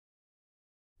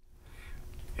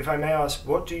If I may ask,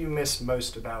 what do you miss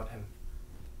most about him?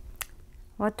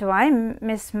 What do I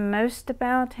miss most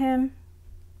about him?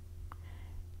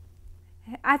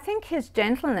 I think his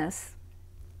gentleness.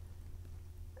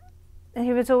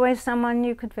 He was always someone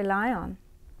you could rely on.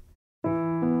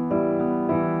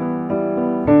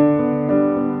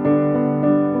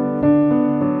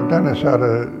 Dennis had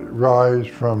a rise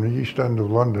from the East End of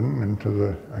London into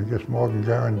the, I guess, Morgan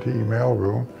Guarantee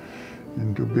mailroom,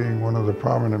 into being one of the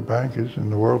prominent bankers in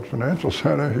the World Financial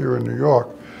Center here in New York.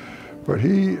 But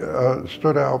he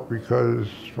stood out because,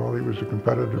 well, he was a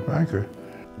competitive banker.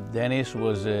 Dennis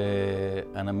was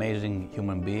an amazing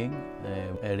human being,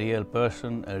 a real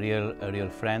person, a real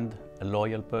friend, a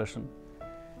loyal person.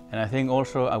 And I think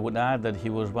also I would add that he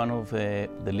was one of the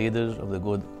leaders of the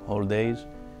good old days,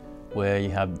 where you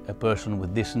have a person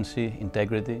with decency,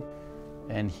 integrity,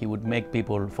 and he would make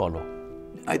people follow.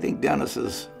 I think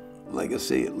Dennis's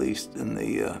legacy, at least in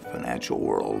the financial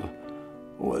world,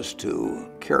 was to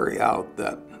carry out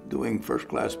that doing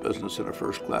first-class business in a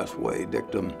first-class way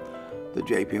dictum that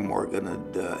J.P. Morgan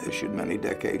had issued many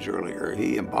decades earlier.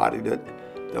 He embodied it.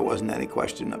 There wasn't any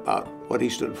question about what he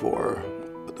stood for,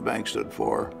 what the bank stood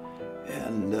for,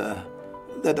 and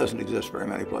that doesn't exist very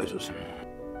many places.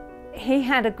 He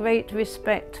had a great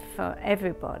respect for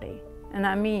everybody, and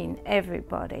I mean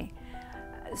everybody.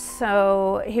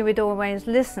 So he would always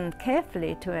listen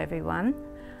carefully to everyone,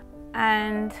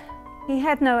 and he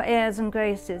had no airs and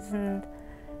graces, and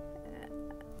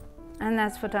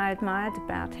that's what I admired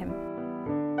about him.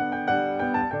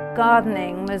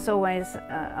 Gardening was always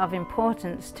of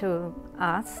importance to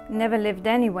us. Never lived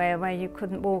anywhere where you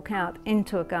couldn't walk out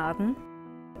into a garden.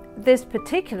 This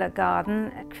particular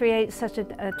garden creates such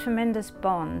a tremendous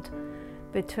bond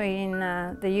between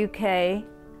the UK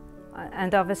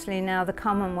and obviously now the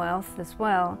Commonwealth as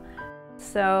well.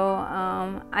 So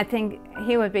I think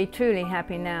he would be truly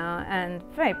happy now and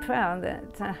very proud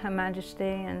that Her Majesty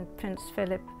and Prince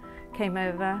Philip came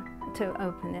over to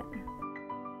open it.